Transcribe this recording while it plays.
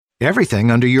Everything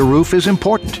under your roof is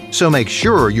important, so make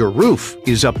sure your roof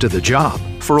is up to the job.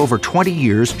 For over 20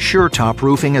 years, SureTop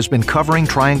Roofing has been covering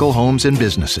Triangle homes and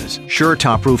businesses.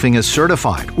 SureTop Roofing is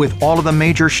certified with all of the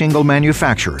major shingle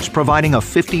manufacturers, providing a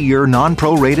 50-year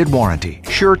non-prorated warranty.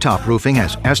 SureTop Roofing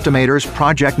has estimators,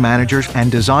 project managers,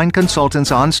 and design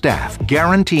consultants on staff,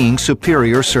 guaranteeing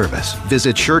superior service.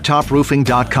 Visit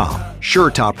SureTopRoofing.com.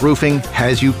 SureTop Roofing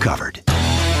has you covered.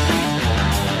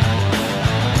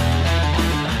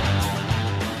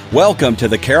 Welcome to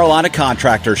the Carolina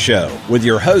Contractor Show with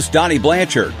your host, Donnie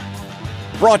Blanchard.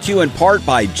 Brought to you in part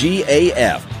by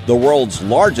GAF, the world's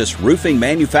largest roofing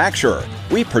manufacturer.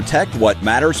 We protect what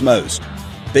matters most.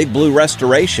 Big Blue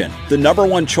Restoration, the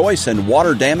 #1 choice in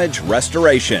water damage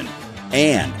restoration.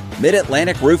 And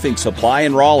Mid-Atlantic Roofing Supply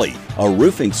in Raleigh, a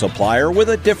roofing supplier with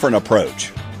a different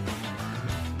approach.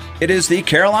 It is the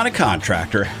Carolina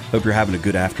Contractor. Hope you're having a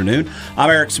good afternoon.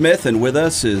 I'm Eric Smith, and with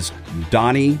us is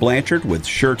Donnie Blanchard with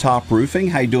SureTop Roofing.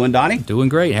 How you doing, Donnie? Doing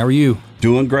great. How are you?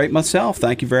 Doing great myself.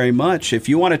 Thank you very much. If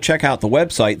you want to check out the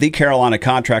website,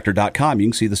 thecarolinacontractor.com, you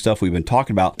can see the stuff we've been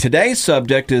talking about. Today's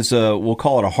subject is, we'll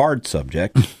call it a hard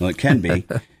subject. Well, it can be.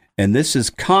 And this is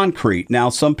concrete. Now,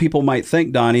 some people might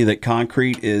think, Donnie, that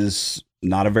concrete is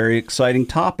not a very exciting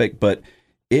topic, but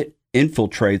it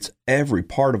infiltrates every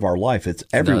part of our life. It's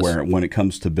everywhere when it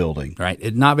comes to building. Right.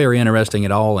 It's not very interesting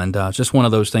at all. And it's just one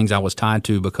of those things I was tied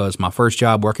to because my first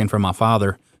job working for my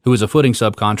father, who was a footing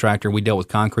subcontractor, we dealt with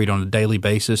concrete on a daily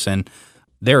basis. And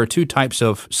there are two types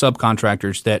of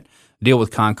subcontractors that deal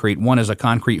with concrete. One is a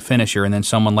concrete finisher, and then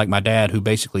someone like my dad who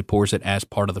basically pours it as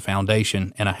part of the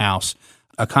foundation in a house.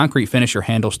 A concrete finisher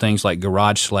handles things like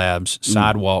garage slabs,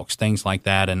 sidewalks, things like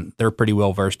that, and they're pretty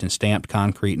well versed in stamped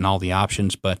concrete and all the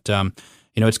options. But,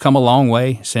 it's come a long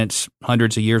way since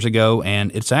hundreds of years ago,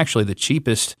 and it's actually the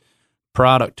cheapest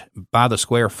product by the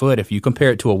square foot. If you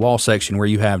compare it to a wall section where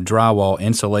you have drywall,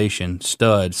 insulation,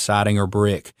 studs, siding, or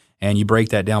brick, and you break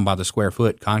that down by the square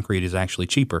foot, concrete is actually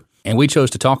cheaper. And we chose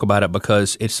to talk about it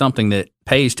because it's something that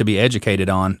pays to be educated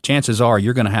on. Chances are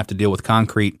you're going to have to deal with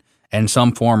concrete in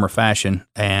some form or fashion,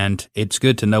 and it's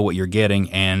good to know what you're getting.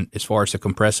 And as far as the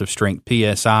compressive strength,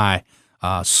 PSI,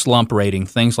 slump rating,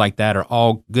 things like that are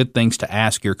all good things to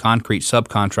ask your concrete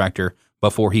subcontractor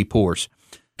before he pours.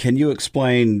 Can you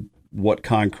explain what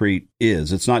concrete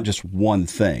is? It's not just one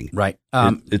thing. Right.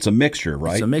 It's a mixture,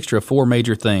 right? It's a mixture of four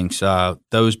major things,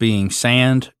 those being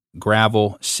sand,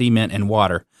 gravel, cement, and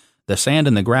water. The sand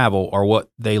and the gravel are what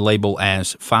they label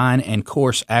as fine and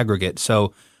coarse aggregate.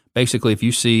 So basically, if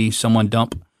you see someone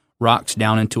dump rocks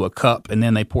down into a cup and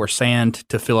then they pour sand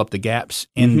to fill up the gaps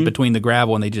in between the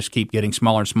gravel and they just keep getting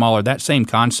smaller and smaller, that same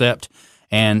concept.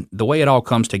 And the way it all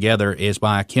comes together is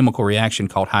by a chemical reaction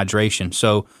called hydration.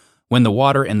 So when the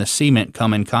water and the cement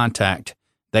come in contact,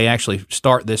 they actually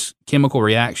start this chemical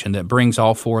reaction that brings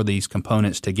all four of these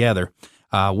components together.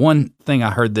 One thing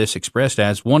I heard this expressed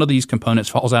as, one of these components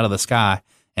falls out of the sky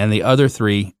and the other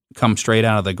three come straight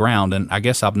out of the ground. And I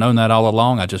guess I've known that all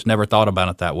along. I just never thought about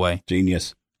it that way.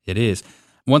 Genius. It is.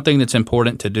 One thing that's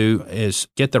important to do is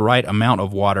get the right amount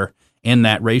of water in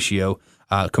that ratio.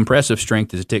 Compressive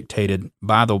strength is dictated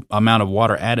by the amount of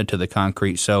water added to the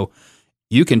concrete. So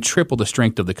you can triple the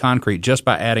strength of the concrete just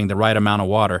by adding the right amount of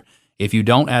water. If you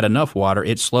don't add enough water,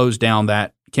 it slows down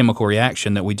that chemical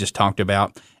reaction that we just talked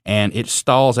about, and it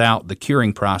stalls out the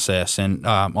curing process. And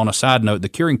on a side note, the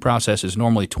curing process is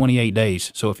normally 28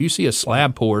 days. So if you see a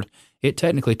slab poured, it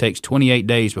technically takes 28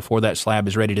 days before that slab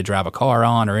is ready to drive a car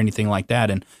on or anything like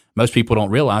that. And most people don't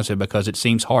realize it because it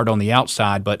seems hard on the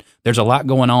outside, but there's a lot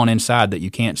going on inside that you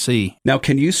can't see. Now,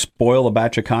 can you spoil a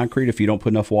batch of concrete if you don't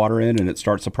put enough water in and it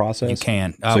starts the process? You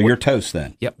can. So you're toast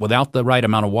then? Yep. Without the right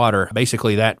amount of water,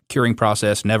 basically that curing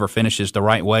process never finishes the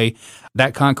right way.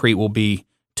 That concrete will be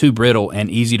too brittle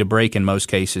and easy to break in most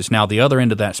cases. Now, the other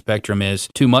end of that spectrum is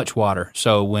too much water.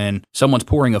 So when someone's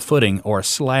pouring a footing or a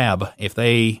slab, if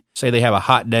they say they have a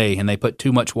hot day and they put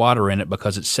too much water in it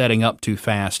because it's setting up too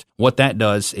fast, what that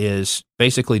does is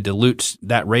basically dilutes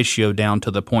that ratio down to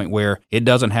the point where it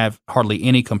doesn't have hardly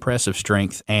any compressive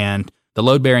strength, and the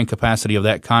load-bearing capacity of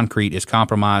that concrete is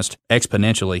compromised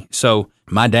exponentially. So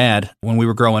my dad, when we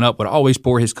were growing up, would always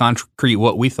pour his concrete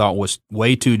what we thought was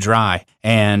way too dry,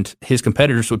 and his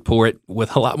competitors would pour it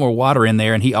with a lot more water in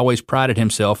there, and he always prided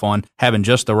himself on having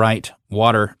just the right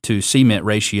water to cement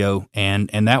ratio, and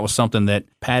that was something that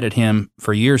padded him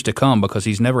for years to come because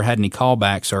he's never had any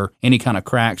callbacks or any kind of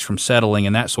cracks from settling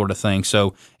and that sort of thing.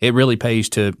 So it really pays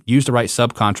to use the right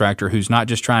subcontractor who's not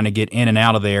just trying to get in and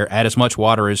out of there, add as much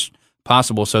water as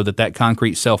possible so that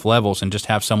concrete self-levels, and just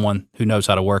have someone who knows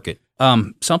how to work it.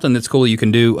 Something that's cool you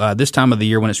can do this time of the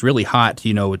year when it's really hot,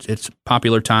 it's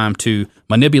popular time to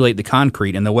manipulate the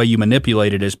concrete. And the way you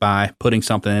manipulate it is by putting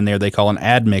something in there they call an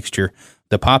admixture.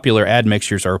 The popular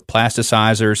admixtures are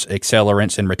plasticizers,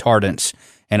 accelerants, and retardants.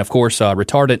 And of course,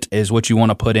 retardant is what you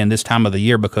want to put in this time of the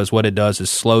year because what it does is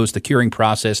slows the curing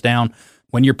process down.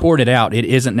 When you're pouring it out, it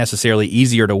isn't necessarily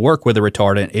easier to work with a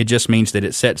retardant. It just means that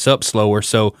it sets up slower.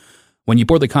 So when you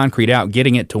pour the concrete out,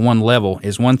 getting it to one level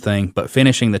is one thing, but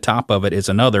finishing the top of it is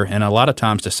another. And a lot of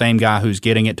times the same guy who's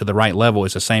getting it to the right level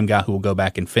is the same guy who will go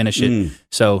back and finish it.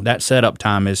 So that setup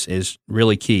time is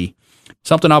really key.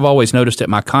 Something I've always noticed at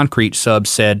my concrete subs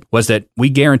said was that we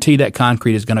guarantee that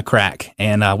concrete is going to crack.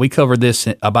 And we covered this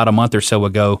about a month or so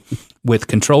ago with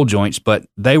control joints, but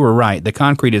they were right. The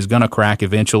concrete is going to crack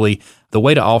eventually. The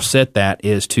way to offset that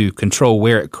is to control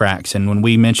where it cracks. And when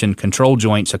we mentioned control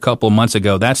joints a couple of months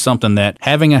ago, that's something that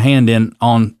having a hand in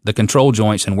on the control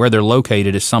joints and where they're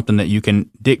located is something that you can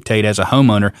dictate as a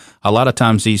homeowner. A lot of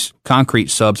times these concrete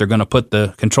subs are going to put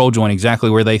the control joint exactly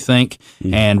where they think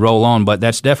and roll on, but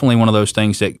that's definitely one of those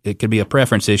things that it could be a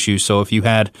preference issue. So if you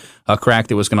had a crack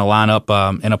that was going to line up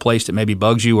in a place that maybe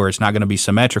bugs you or it's not going to be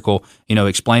symmetrical,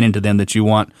 explaining to them that you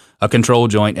want a control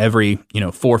joint every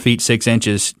 4 feet 6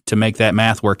 inches to make that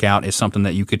math work out is something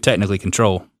that you could technically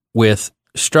control. With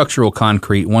structural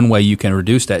concrete, one way you can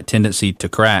reduce that tendency to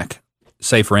crack,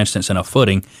 say for instance in a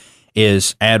footing,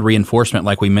 is add reinforcement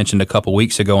like we mentioned a couple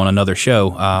weeks ago on another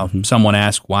show. Someone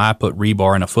asked why I put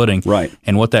rebar in a footing. Right.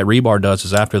 And what that rebar does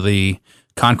is after the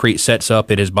concrete sets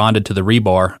up, it is bonded to the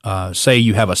rebar. Say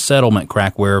you have a settlement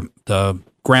crack where the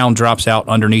ground drops out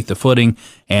underneath the footing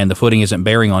and the footing isn't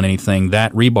bearing on anything.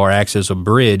 That rebar acts as a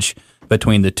bridge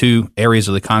between the two areas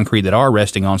of the concrete that are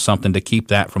resting on something to keep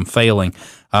that from failing.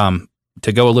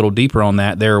 To go a little deeper on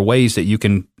that, there are ways that you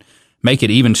can make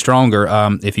it even stronger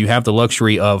if you have the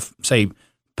luxury of, say,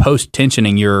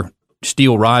 post-tensioning your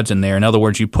steel rods in there. In other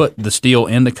words, you put the steel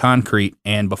in the concrete,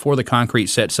 and before the concrete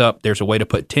sets up, there's a way to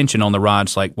put tension on the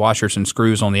rods like washers and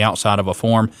screws on the outside of a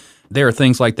form. There are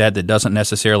things like that doesn't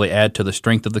necessarily add to the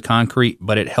strength of the concrete,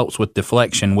 but it helps with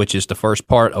deflection, which is the first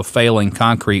part of failing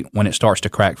concrete when it starts to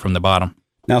crack from the bottom.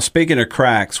 Now, speaking of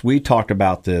cracks, we talked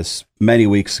about this many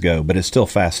weeks ago, but it's still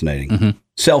fascinating.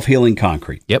 Self-healing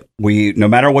concrete. Yep. No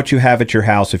matter what you have at your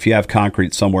house, if you have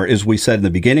concrete somewhere, as we said in the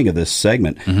beginning of this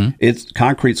segment,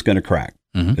 concrete's going to crack.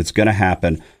 It's going to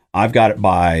happen. I've got it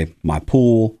by my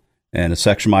pool and a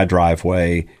section of my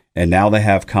driveway, and now they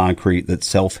have concrete that's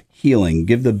self-healing.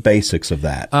 Give the basics of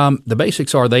that. The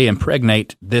basics are they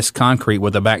impregnate this concrete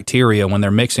with a bacteria when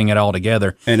they're mixing it all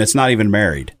together. And it's not even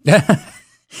married.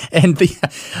 And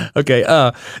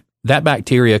that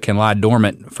bacteria can lie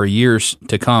dormant for years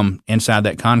to come inside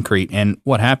that concrete. And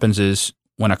what happens is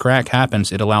when a crack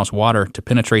happens, it allows water to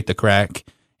penetrate the crack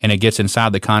and it gets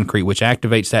inside the concrete, which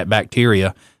activates that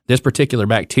bacteria. This particular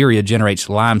bacteria generates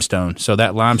limestone. So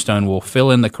that limestone will fill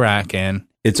in the crack. And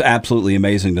it's absolutely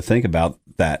amazing to think about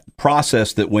that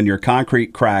process, that when your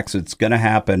concrete cracks, it's going to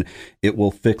happen. It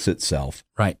will fix itself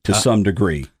to some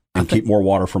degree and keep more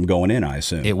water from going in, I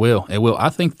assume. It will. I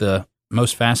think the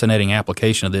most fascinating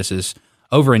application of this is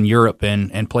over in Europe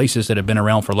and places that have been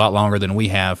around for a lot longer than we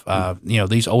have.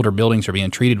 These older buildings are being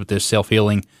treated with this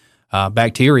self-healing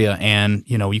bacteria, and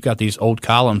you've got these old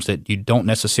columns that you don't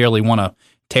necessarily want to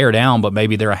tear down, but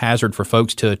maybe they're a hazard for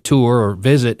folks to tour or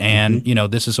visit, and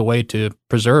this is a way to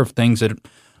preserve things that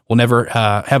we'll never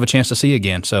have a chance to see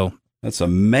again. So that's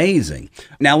amazing.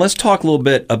 Now let's talk a little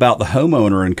bit about the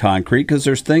homeowner in concrete, because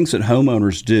there's things that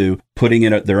homeowners do, putting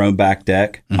in their own back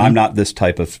deck. I'm not this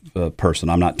type of person.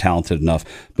 I'm not talented enough,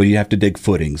 but you have to dig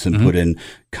footings and put in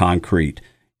concrete.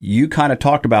 You kind of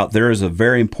talked about there is a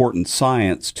very important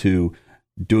science to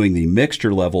doing the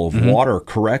mixture level of water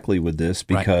correctly with this,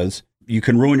 because you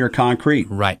can ruin your concrete.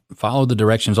 Right. Follow the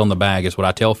directions on the bag is what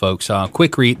I tell folks.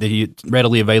 Quikrete, that is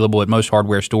readily available at most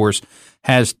hardware stores,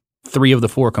 has 3 of the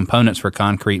 4 components for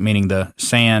concrete, meaning the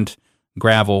sand,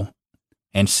 gravel,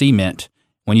 and cement.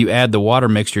 When you add the water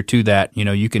mixture to that,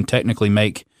 you can technically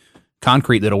make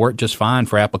concrete that'll work just fine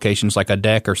for applications like a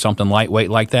deck or something lightweight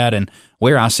like that. And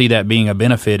where I see that being a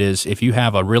benefit is if you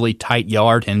have a really tight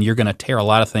yard and you're going to tear a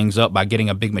lot of things up by getting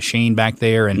a big machine back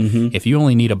there, and if you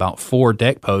only need about 4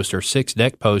 deck posts or 6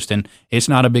 deck posts, and it's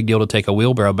not a big deal to take a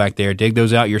wheelbarrow back there, dig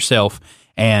those out yourself,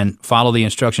 and follow the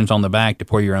instructions on the back to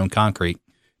pour your own concrete.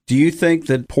 Do you think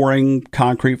that pouring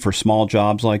concrete for small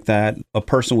jobs like that, a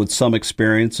person with some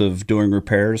experience of doing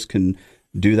repairs can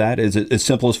do that? Is it as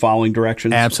simple as following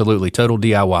directions? Absolutely. Total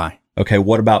DIY. Okay.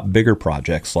 What about bigger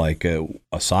projects like a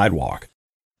sidewalk?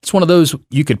 It's one of those,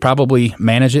 you could probably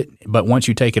manage it, but once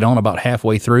you take it on about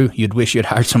halfway through, you'd wish you'd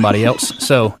hired somebody else.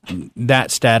 So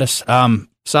that status.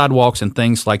 Sidewalks and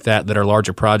things like that are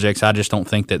larger projects, I just don't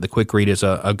think that the Quikrete is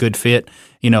a good fit.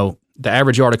 The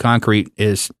average yard of concrete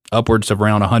is upwards of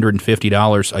around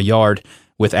 $150 a yard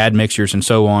with admixtures and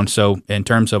so on. So in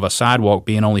terms of a sidewalk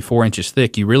being only 4 inches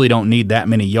thick, you really don't need that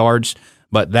many yards,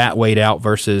 but that weighed out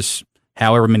versus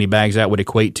however many bags that would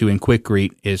equate to in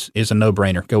Quikrete is a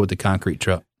no-brainer. Go with the concrete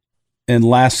truck. And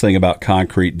last thing about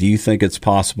concrete, do you think it's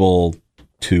possible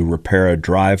to repair a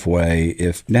driveway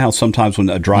if now sometimes when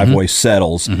a driveway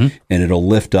settles and it'll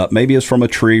lift up, maybe it's from a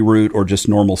tree root or just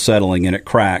normal settling and it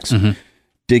cracks,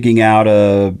 digging out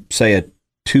a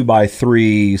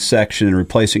 2x3 section and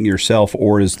replacing yourself,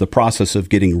 or is the process of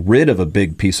getting rid of a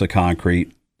big piece of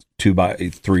concrete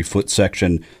 2x3 foot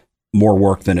section more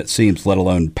work than it seems, let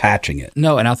alone patching it?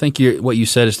 No, and I think what you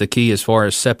said is the key as far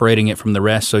as separating it from the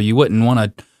rest. So you wouldn't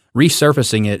want to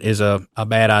resurfacing it is a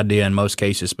bad idea in most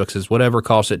cases, because whatever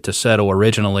caused it to settle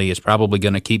originally is probably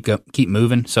going to keep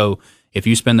moving. So if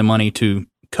you spend the money to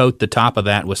coat the top of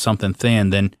that with something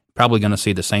thin, then probably going to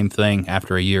see the same thing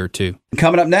after a year or two.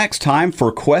 Coming up next, time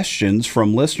for questions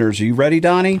from listeners. Are you ready,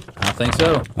 Donnie? I think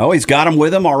so. Oh, he's got them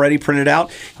with him already printed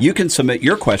out. You can submit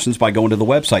your questions by going to the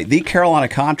website,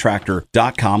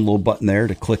 thecarolinacontractor.com, little button there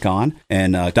to click on.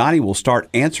 And Donnie will start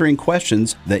answering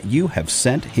questions that you have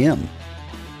sent him.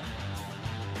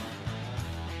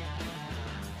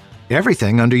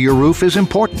 Everything under your roof is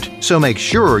important, so make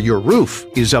sure your roof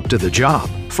is up to the job.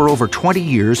 For over 20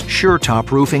 years,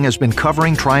 SureTop Roofing has been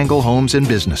covering Triangle homes and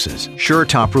businesses.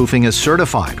 SureTop Roofing is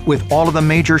certified with all of the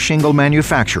major shingle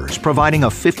manufacturers, providing a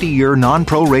 50-year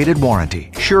non-prorated warranty.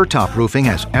 SureTop Roofing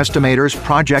has estimators,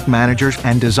 project managers,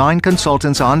 and design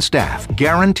consultants on staff,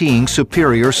 guaranteeing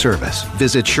superior service.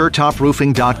 Visit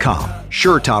SureTopRoofing.com.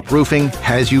 SureTop Roofing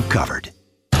has you covered.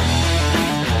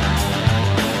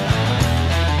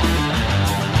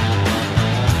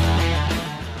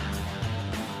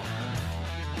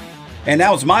 And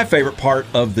now is my favorite part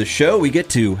of the show. We get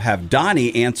to have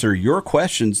Donnie answer your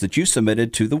questions that you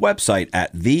submitted to the website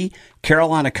at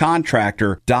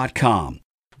thecarolinacontractor.com.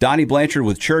 Donnie Blanchard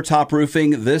with SureTop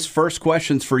Roofing. This first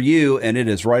question's for you, and it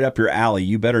is right up your alley.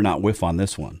 You better not whiff on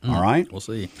this one, all right? We'll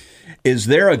see. Is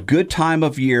there a good time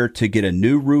of year to get a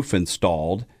new roof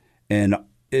installed, and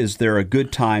is there a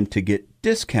good time to get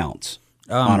discounts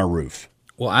on a roof?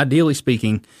 Well, ideally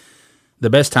speaking, the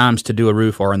best times to do a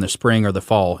roof are in the spring or the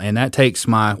fall, and that takes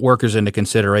my workers into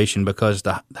consideration because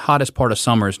the hottest part of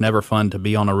summer is never fun to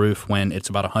be on a roof when it's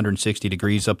about 160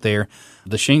 degrees up there.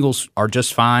 The shingles are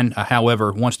just fine.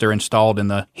 However, once they're installed in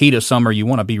the heat of summer, you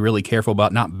want to be really careful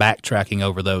about not backtracking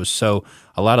over those. So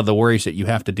a lot of the worries that you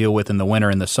have to deal with in the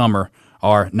winter and the summer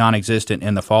are non-existent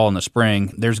in the fall and the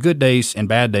spring. There's good days and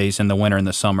bad days in the winter and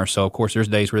the summer. So, of course, there's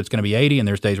days where it's going to be 80 and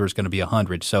there's days where it's going to be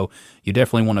 100. So you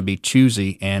definitely want to be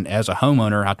choosy. And as a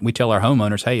homeowner, we tell our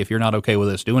homeowners, hey, if you're not okay with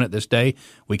us doing it this day,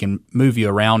 we can move you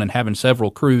around. And having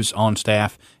several crews on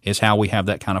staff is how we have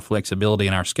that kind of flexibility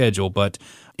in our schedule. But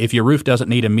if your roof doesn't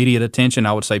need immediate attention,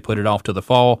 I would say put it off to the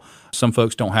fall. Some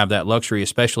folks don't have that luxury,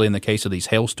 especially in the case of these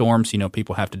hailstorms.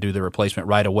 People have to do the replacement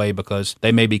right away because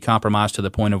they may be compromised to the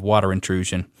point of water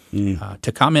intrusion.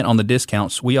 To comment on the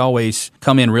discounts, we always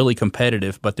come in really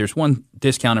competitive, but there's one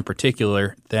discount in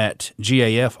particular that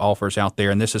GAF offers out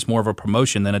there, and this is more of a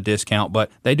promotion than a discount,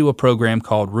 but they do a program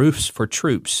called Roofs for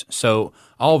Troops. So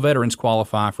all veterans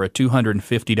qualify for a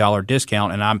 $250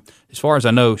 discount, and as far as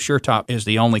I know, SureTop is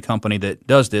the only company that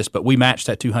does this, but we match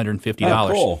that $250.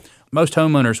 Oh, cool. Most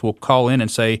homeowners will call in and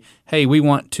say, hey, we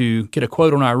want to get a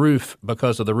quote on our roof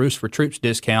because of the Roofs for Troops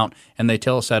discount, and they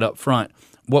tell us that up front.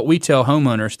 What we tell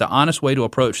homeowners, the honest way to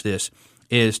approach this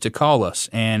is to call us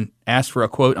and ask for a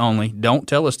quote only. Don't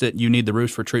tell us that you need the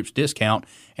Roofs for Troops discount,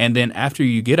 and then after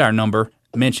you get our number,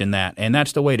 mention that. And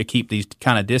that's the way to keep these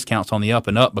kind of discounts on the up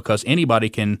and up, because anybody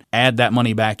can add that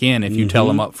money back in if you tell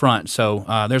them up front. So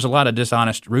there's a lot of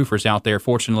dishonest roofers out there,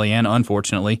 fortunately and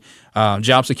unfortunately.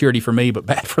 Job security for me, but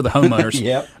bad for the homeowners.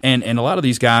 Yep. And a lot of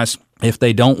these guys, if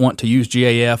they don't want to use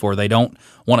GAF or they don't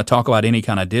want to talk about any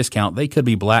kind of discount, they could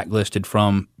be blacklisted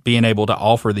from being able to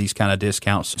offer these kind of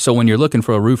discounts. So when you're looking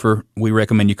for a roofer, we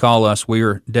recommend you call us.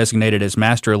 We're designated as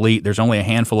Master Elite. There's only a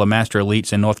handful of Master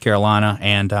Elites in North Carolina,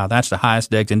 and that's the highest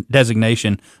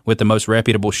designation with the most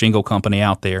reputable shingle company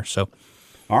out there. So,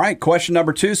 all right, question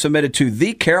number 2 submitted to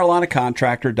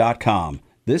thecarolinacontractor.com.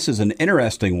 This is an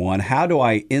interesting one. How do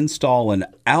I install an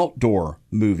outdoor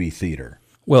movie theater?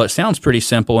 Well, it sounds pretty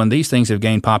simple, and these things have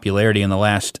gained popularity in the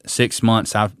last 6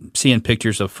 months. I've seen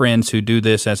pictures of friends who do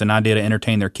this as an idea to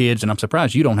entertain their kids, and I'm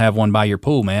surprised you don't have one by your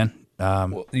pool, man.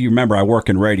 Well, you remember I work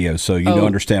in radio, so you don't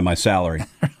understand my salary.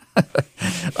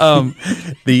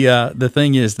 The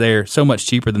thing is, they're so much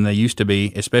cheaper than they used to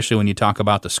be, especially when you talk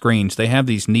about the screens. They have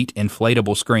these neat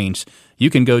inflatable screens. You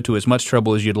can go to as much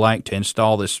trouble as you'd like to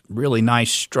install this really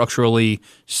nice structurally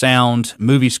sound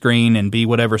movie screen and be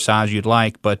whatever size you'd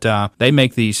like, but they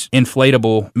make these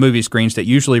inflatable movie screens that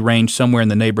usually range somewhere in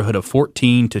the neighborhood of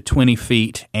 14 to 20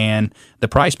 feet, and the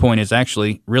price point is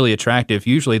actually really attractive.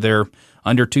 Usually they're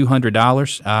under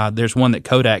 $200. There's one that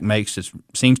Kodak makes that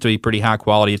seems to be pretty high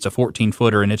quality. It's a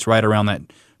 14-footer, and it's right around that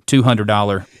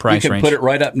 $200 price range. You can put it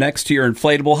right up next to your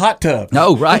inflatable hot tub.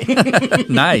 Oh, right.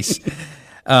 Nice.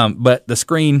 But the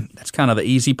screen, that's kind of the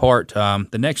easy part.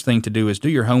 The next thing to do is do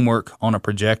your homework on a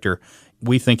projector.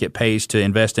 We think it pays to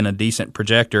invest in a decent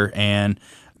projector, and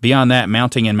beyond that,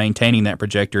 mounting and maintaining that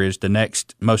projector is the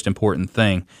next most important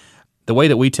thing. The way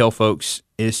that we tell folks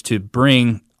is to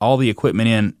bring all the equipment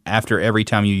in after every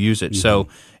time you use it. Mm-hmm. So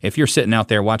if you're sitting out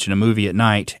there watching a movie at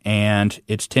night and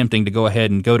it's tempting to go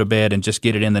ahead and go to bed and just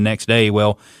get it in the next day,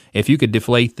 well, if you could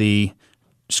deflate the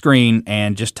screen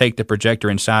and just take the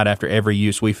projector inside after every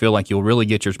use, we feel like you'll really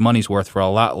get your money's worth for a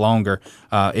lot longer.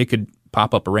 It could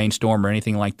pop up a rainstorm or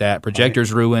anything like that.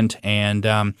 Projector's ruined,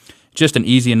 and just an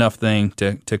easy enough thing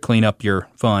to clean up your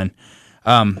fun.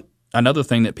 Another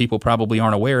thing that people probably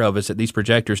aren't aware of is that these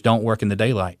projectors don't work in the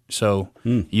daylight. So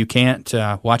you can't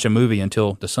watch a movie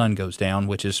until the sun goes down,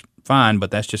 which is fine,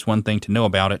 but that's just one thing to know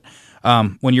about it.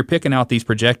 When you're picking out these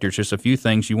projectors, there's a few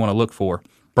things you want to look for.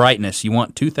 Brightness, you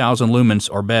want 2,000 lumens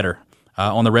or better.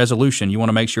 On the resolution, you want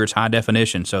to make sure it's high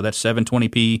definition, so that's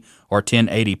 720p or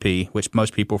 1080p, which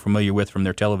most people are familiar with from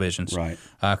their televisions. Right.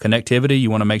 Connectivity, you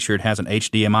want to make sure it has an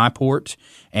HDMI port.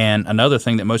 And another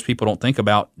thing that most people don't think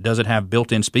about, does it have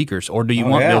built-in speakers, or do you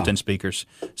want built-in speakers?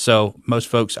 So most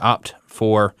folks opt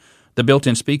for the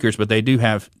built-in speakers, but they do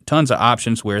have tons of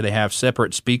options where they have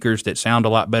separate speakers that sound a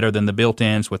lot better than the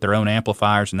built-ins with their own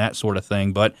amplifiers and that sort of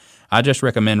thing. But I just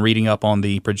recommend reading up on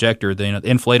the projector. The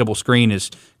inflatable screen is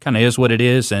what it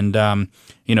is, and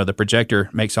the projector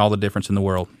makes all the difference in the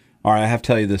world. All right, I have to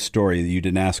tell you this story that you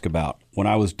didn't ask about. When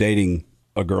I was dating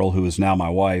a girl who is now my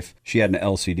wife, she had an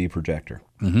LCD projector.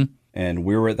 Mm-hmm. And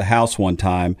we were at the house one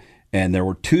time, and there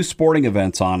were two sporting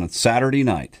events on Saturday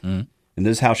night. Mm-hmm. And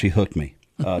this is how she hooked me.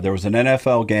 There was an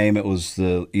NFL game. It was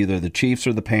either the Chiefs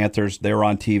or the Panthers. They were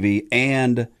on TV,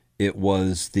 and it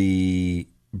was the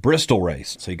Bristol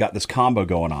race. So you got this combo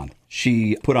going on.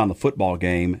 She put on the football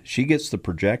game. She gets the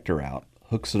projector out,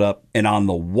 hooks it up, and on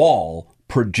the wall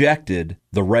projected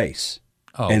the race.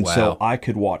 Oh, and wow. So I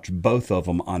could watch both of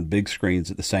them on big screens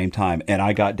at the same time. And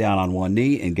I got down on one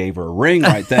knee and gave her a ring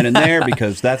right then and there,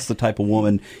 because that's the type of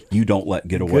woman you don't let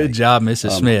get away. Good job,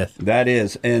 Mrs. Smith. That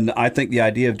is. And I think the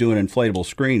idea of doing an inflatable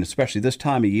screen, especially this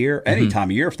time of year, any time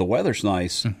of year if the weather's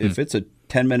nice, if it's a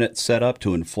 10-minute setup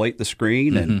to inflate the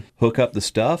screen and hook up the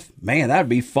stuff, man, that would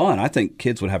be fun. I think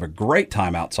kids would have a great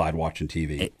time outside watching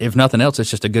TV. If nothing else, it's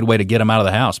just a good way to get them out of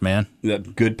the house, man.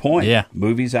 Good point. Yeah.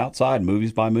 Movies outside,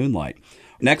 movies by moonlight.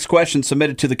 Next question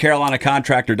submitted to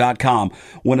thecarolinacontractor.com.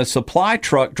 When a supply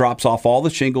truck drops off all the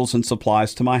shingles and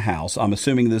supplies to my house, I'm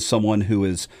assuming this is someone who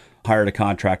has hired a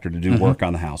contractor to do work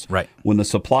on the house. Right. When the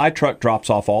supply truck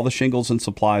drops off all the shingles and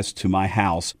supplies to my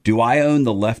house, do I own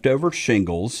the leftover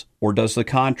shingles, or does the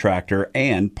contractor?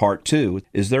 And part two,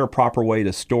 is there a proper way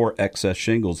to store excess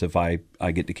shingles if I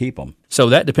get to keep them? So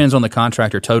that depends on the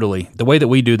contractor totally. The way that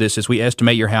we do this is we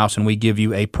estimate your house and we give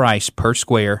you a price per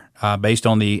square based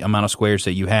on the amount of squares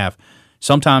that you have.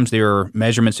 Sometimes there are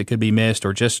measurements that could be missed,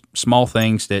 or just small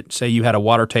things that, say you had a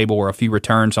water table or a few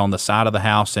returns on the side of the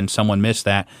house and someone missed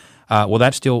that. Well,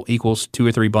 that still equals 2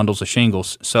 or 3 bundles of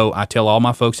shingles. So I tell all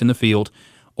my folks in the field,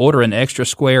 order an extra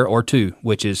square or 2,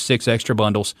 which is 6 extra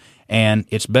bundles. And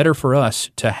it's better for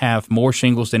us to have more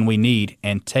shingles than we need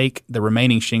and take the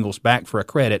remaining shingles back for a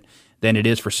credit than it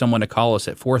is for someone to call us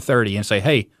at 4:30 and say,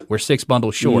 hey, we're 6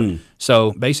 bundles short.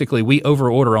 So basically, we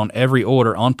overorder on every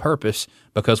order on purpose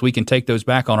because we can take those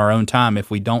back on our own time if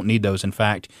we don't need those, in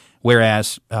fact,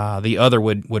 whereas the other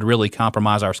would really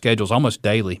compromise our schedules almost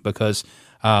daily, because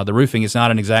the roofing is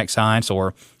not an exact science.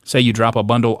 Or say you drop a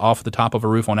bundle off the top of a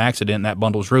roof on accident and that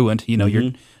bundle's ruined.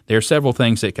 There are several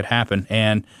things that could happen.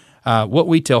 And what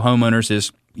we tell homeowners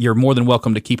is you're more than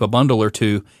welcome to keep a bundle or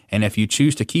 2, and if you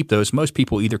choose to keep those, most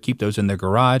people either keep those in their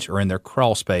garage or in their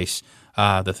crawl space.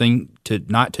 The thing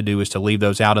not to do is to leave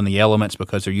those out in the elements,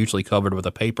 because they're usually covered with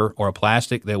a paper or a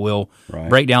plastic that will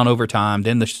break down over time.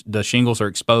 Then the shingles are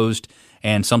exposed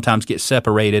and sometimes get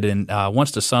separated, and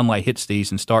once the sunlight hits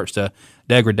these and starts the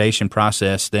degradation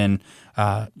process, then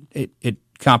it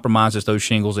compromises those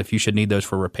shingles if you should need those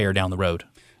for repair down the road.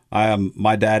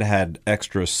 My dad had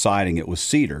extra siding. It was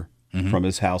cedar from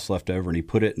his house left over, and he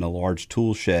put it in a large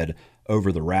tool shed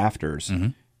over the rafters.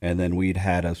 And then we'd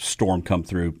had a storm come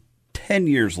through 10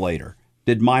 years later.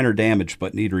 Did minor damage,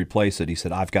 but need to replace it. He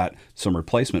said, I've got some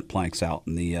replacement planks out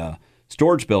in the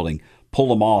storage building. Pull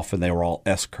them off, and they were all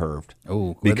S-curved.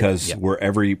 Oh, because where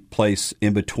every place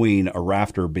in between a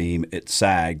rafter beam, it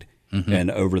sagged.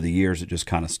 And over the years, it just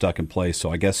kind of stuck in place.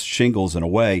 So I guess shingles, in a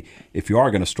way, if you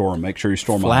are going to store them, make sure you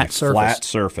store them on a flat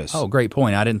surface. Oh, great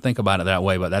point. I didn't think about it that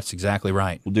way, but that's exactly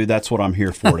right. Well, dude, that's what I'm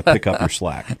here for, to pick up your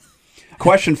slack.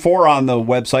 Question 4 on the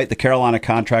website,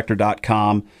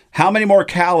 thecarolinacontractor.com. How many more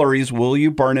calories will you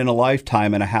burn in a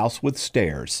lifetime in a house with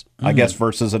stairs, I guess,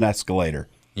 versus an escalator?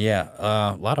 Yeah,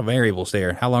 a lot of variables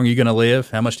there. How long are you going to live?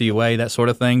 How much do you weigh? That sort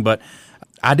of thing. But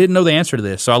I didn't know the answer to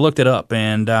this, so I looked it up.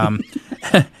 And,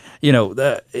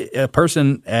 a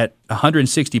person at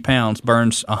 160 pounds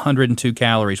burns 102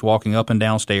 calories walking up and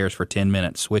down stairs for 10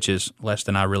 minutes, which is less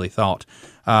than I really thought.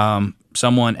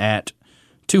 Someone at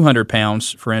 200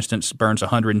 pounds, for instance, burns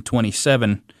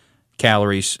 127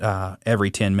 calories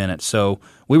every 10 minutes. So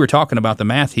we were talking about the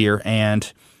math here,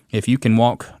 and if you can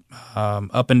walk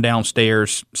up and down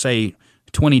stairs, say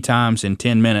 20 times in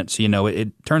 10 minutes,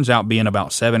 it turns out being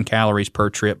about 7 calories per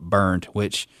trip burned,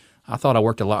 which I thought I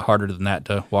worked a lot harder than that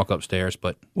to walk upstairs.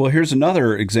 But well, here's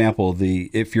another example.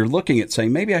 If you're looking at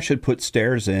saying maybe I should put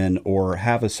stairs in or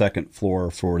have a second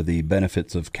floor for the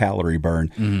benefits of calorie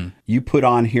burn, you put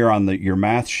on here on your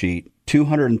math sheet,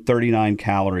 239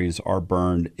 calories are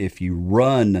burned if you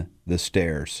run the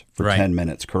stairs for 10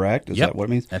 minutes, correct? Is that what it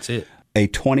means? That's it. A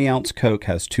 20-ounce Coke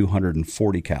has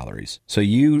 240 calories. So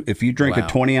if you drink a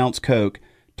 20-ounce Coke,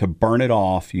 to burn it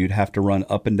off, you'd have to run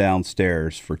up and down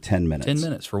stairs for 10 minutes. 10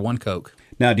 minutes for one Coke.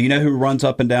 Now, do you know who runs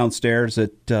up and down stairs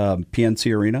at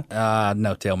PNC Arena?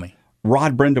 No, tell me.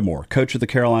 Rod Brindamore, coach of the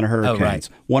Carolina Hurricanes. Oh, right.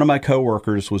 One of my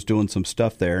coworkers was doing some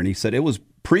stuff there, and he said it was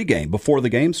pregame, before the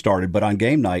game started, but on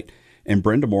game night, and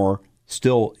Brindamore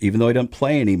still, even though he doesn't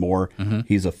play anymore,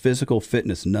 he's a physical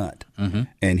fitness nut.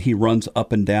 And he runs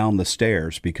up and down the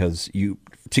stairs because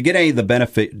to get any of the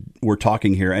benefit we're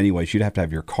talking here anyways, you'd have to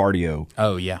have your cardio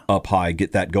up high,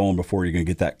 get that going before you're going to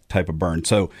get that type of burn.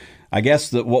 So I guess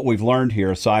that what we've learned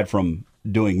here, aside from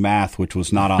doing math, which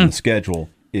was not on the schedule,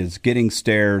 is getting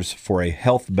stairs for a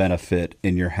health benefit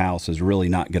in your house is really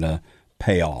not going to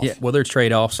pay off. Yeah, well, there are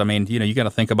trade-offs. I mean, you got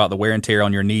to think about the wear and tear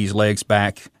on your knees, legs,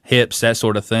 back, hips, that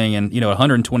sort of thing. And,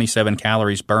 127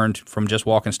 calories burned from just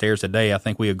walking stairs a day. I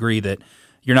think we agree that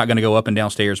you're not going to go up and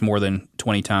down stairs more than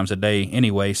 20 times a day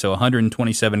anyway. So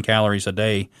 127 calories a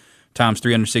day times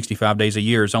 365 days a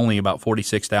year is only about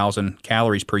 46,000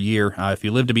 calories per year. If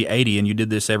you live to be 80 and you did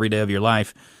this every day of your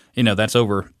life, that's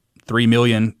over 3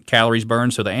 million calories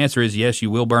burned. So the answer is yes, you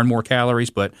will burn more calories,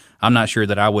 but I'm not sure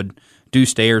that I would do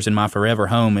stairs in my forever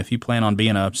home. If you plan on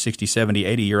being a 60, 70,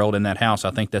 80-year-old in that house,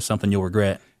 I think that's something you'll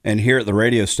regret. And here at the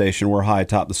radio station, we're high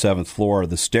atop the 7th floor.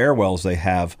 The stairwells, they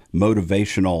have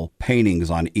motivational paintings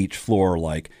on each floor,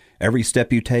 like every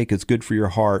step you take is good for your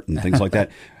heart and things like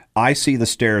that. I see the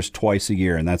stairs twice a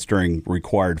year, and that's during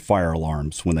required fire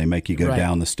alarms when they make you go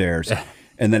down the stairs.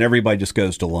 And then everybody just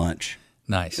goes to lunch.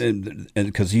 Nice.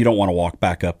 Because you don't want to walk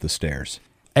back up the stairs.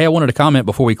 Hey, I wanted to comment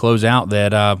before we close out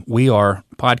that we are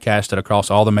podcasted across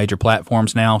all the major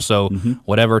platforms now. So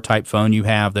whatever type phone you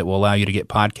have that will allow you to get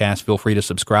podcasts, feel free to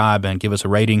subscribe and give us a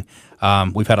rating.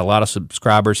 We've had a lot of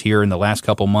subscribers here in the last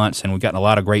couple months, and we've gotten a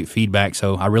lot of great feedback.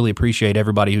 So I really appreciate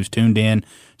everybody who's tuned in,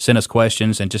 sent us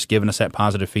questions, and just giving us that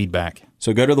positive feedback.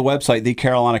 So go to the website,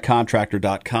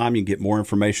 thecarolinacontractor.com. You can get more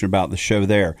information about the show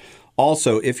there.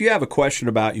 Also, if you have a question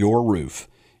about your roof,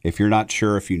 if you're not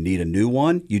sure if you need a new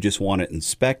one, you just want it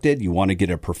inspected, you want to get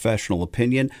a professional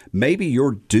opinion, maybe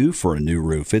you're due for a new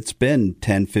roof. It's been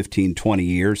 10, 15, 20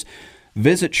 years.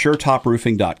 Visit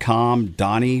SureTopRoofing.com.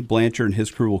 Donnie Blanchard and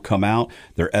his crew will come out.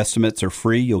 Their estimates are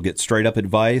free. You'll get straight-up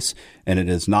advice, and it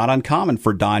is not uncommon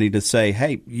for Donnie to say,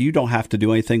 hey, you don't have to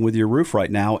do anything with your roof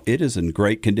right now. It is in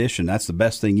great condition. That's the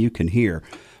best thing you can hear.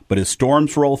 But as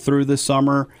storms roll through this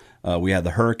summer, we had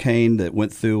the hurricane that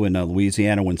went through in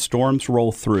Louisiana. When storms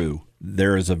roll through,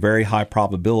 there is a very high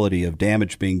probability of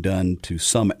damage being done to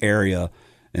some area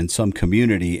and some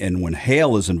community. And when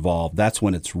hail is involved, that's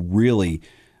when it's really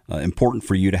important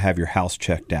for you to have your house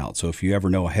checked out. So if you ever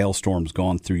know a hailstorm's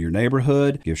gone through your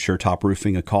neighborhood, give SureTop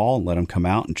Roofing a call and let them come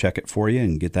out and check it for you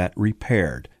and get that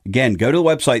repaired. Again, go to the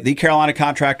website,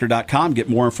 thecarolinacontractor.com, get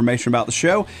more information about the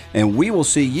show, and we will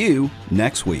see you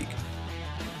next week.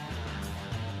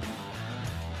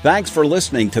 Thanks for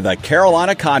listening to the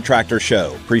Carolina Contractor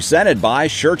Show, presented by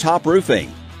SureTop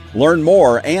Roofing. Learn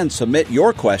more and submit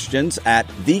your questions at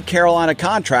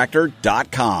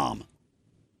thecarolinacontractor.com.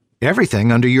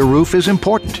 Everything under your roof is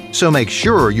important, so make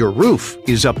sure your roof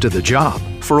is up to the job.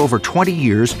 For over 20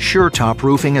 years, SureTop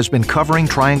Roofing has been covering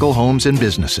Triangle homes and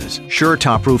businesses.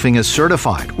 SureTop Roofing is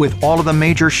certified with all of the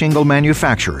major shingle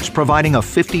manufacturers, providing a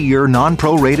 50-year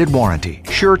non-prorated warranty.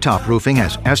 SureTop Roofing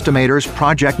has estimators,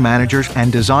 project managers,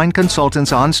 and design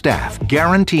consultants on staff,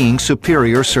 guaranteeing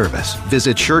superior service.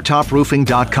 Visit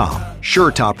SureTopRoofing.com.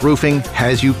 SureTop Roofing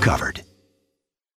has you covered.